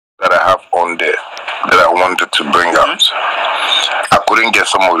have on there that I wanted to bring out. I couldn't get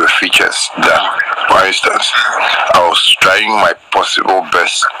some of the features that, for instance, I was trying my possible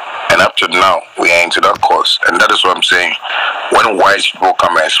best, and up to now, we are into that course, and that is what I'm saying. When white people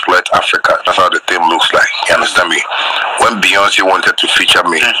come and exploit Africa, that's how the thing looks like. You understand me? When Beyonce wanted to feature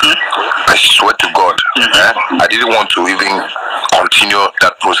me, I swear to God, I didn't want to even continue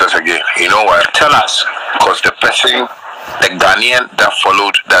that process again. You know why? Tell us. Because the person, the Ghanaian that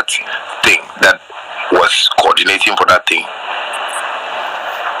followed that thing, that was coordinating for that thing,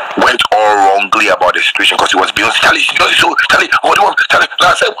 went all wrongly about the situation because it was Beyonce. Charlie, what do you want? Charlie,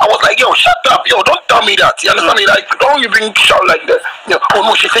 I was like, yo, shut up, yo, don't tell me that. You understand me? Like, don't even shout like that. You know, oh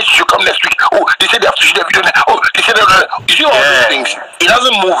no, she said she should come next week. Oh, they said they have to shoot the video. Oh, they said you see all these things. It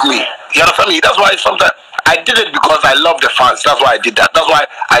doesn't move me. You understand me? That's why sometimes I did it because I love the fans. That's why I did that. That's why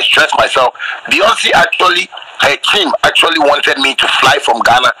I stressed myself. Beyonce actually, her team actually wanted me to fly from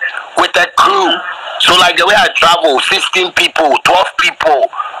Ghana with a crew. So like the way I travel, 16 people, 12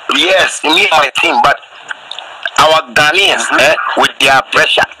 people. Yes, me and my team, but our Ghanaians with their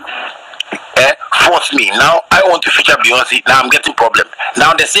pressure force me. Now I want to feature Beyonce. Now I'm getting problem.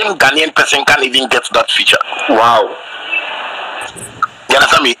 Now the same Ghanaian person can't even get that feature. Wow. You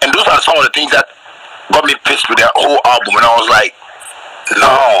understand me? And those are some of the things that got me pissed with their whole album. And I was like,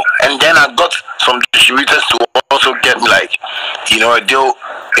 no. And then I got some distributors to also get me like, you know, a deal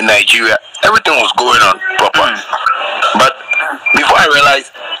in Nigeria. Everything was going on proper. But before I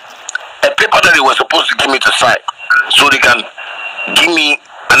realized, a paper that they were supposed to give me to sign so they can give me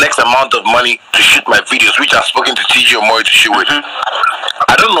an X amount of money to shoot my videos, which I've spoken to TJ Omori to shoot with.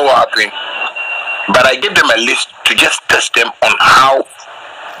 I don't know what happened, but I gave them a list to just test them on how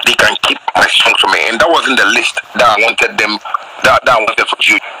they can keep my songs for me, and that wasn't the list that I wanted them, that I wanted for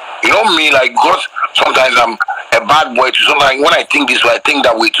you. You know me, like, because sometimes I'm a bad boy too. Sometimes when I think this way, I think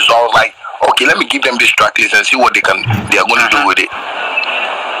that way too. So I was like, okay, let me give them this track list and see what they are going to do with it.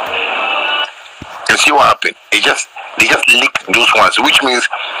 And see what happened. They just leaked those ones, which means,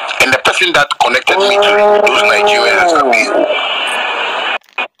 and the person that connected me to those Nigerians and stuff.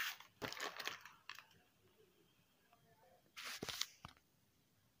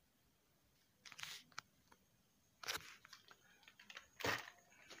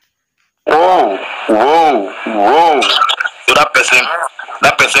 Whoa. So that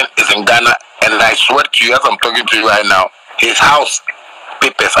person is in Ghana, and I swear to you, as I'm talking to you right now, his house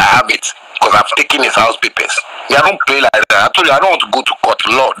papers, I have it. Because I've taken his house papers. Yeah, I don't play like that. I told you I don't want to go to court,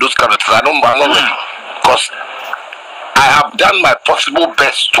 law, those kind of things. I'm not ready. Because I have done my possible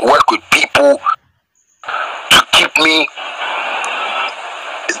best to work with people to keep me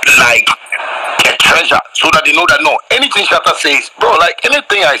like a treasure, so that they know that no, anything Shatta says, bro, like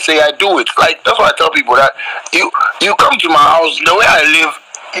anything I say, I do it. Like that's why I tell people that you come to my house, the way I live,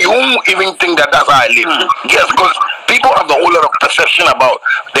 you won't even think that that's how I live. Yes, because people have a whole lot of perception about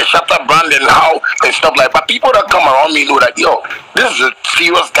the Shatta brand and how and stuff like that. But people that come around me know that, yo, this is a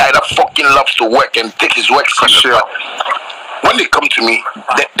serious guy that fucking loves to work and take his work serious. Sure. When they come to me,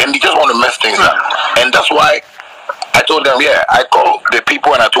 then they just want to mess things up. And that's why I told them, I called the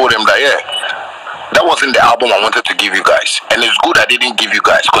people and I told them that, that wasn't the album I wanted to give you guys. And it's good I didn't give you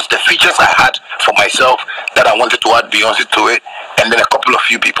guys, because the features I had for myself that I wanted to add Beyonce to it, and then a couple of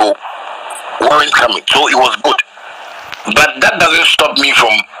few people weren't coming. So it was good. But that doesn't stop me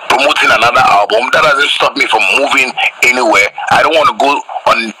from promoting another album. That doesn't stop me from moving anywhere. I don't want to go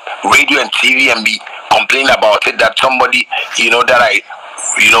on radio and TV and be complaining about it that somebody, that I,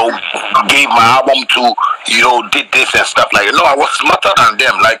 gave my album to, did this and stuff like that. No, I was smarter than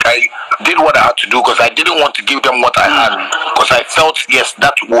them. Like, I did what I had to do because I didn't want to give them what I had, because I felt, yes,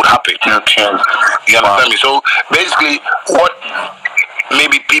 that would happen. Okay. You understand me? So, basically, what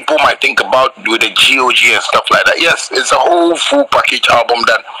maybe people might think about with the GOG and stuff like that. Yes, it's a whole full package album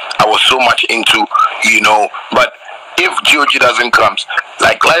that I was so much into, but if GOG doesn't come,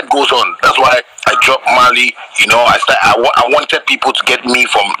 like life goes on. That's why I dropped Mali. I wanted people to get me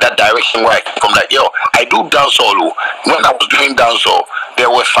from that direction where I came from. Like, I do dancehall. When I was doing dancehall, there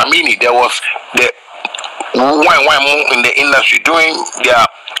was Famini, there was the one in the industry doing their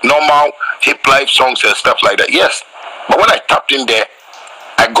normal hip life songs and stuff like that. Yes, but when I tapped in there,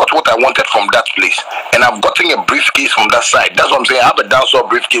 I got what I wanted from that place, and I've gotten a briefcase from that side. That's what I'm saying. I have a dancehall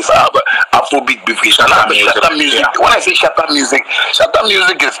briefcase, I have an Afrobeat briefcase, and I have a Shatta music. Yeah. When I say Shatta music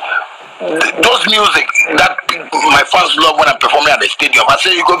is those music that my fans love when I'm performing at the stadium. I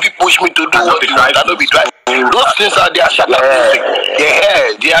say, you go push me to do what you want. I don't be driving. Those things are their Shatta music.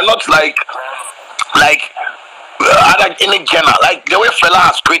 Yeah, they are not like other any genre, like the way Fela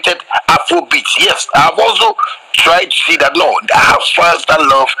has created Afro beats. Yes, I've also tried to see that. No, I have fans that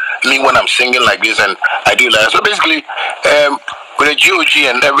love me when I'm singing like this, and I do that. So basically, with the GOG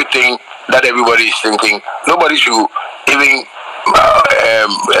and everything that everybody is thinking, nobody should even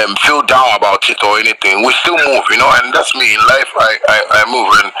feel down about it or anything. We still move, you know, and that's me in life. I move,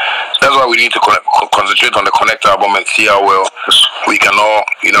 and that's why we need to concentrate on the Connect album and see how well we can all,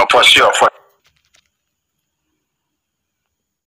 you know, pursue.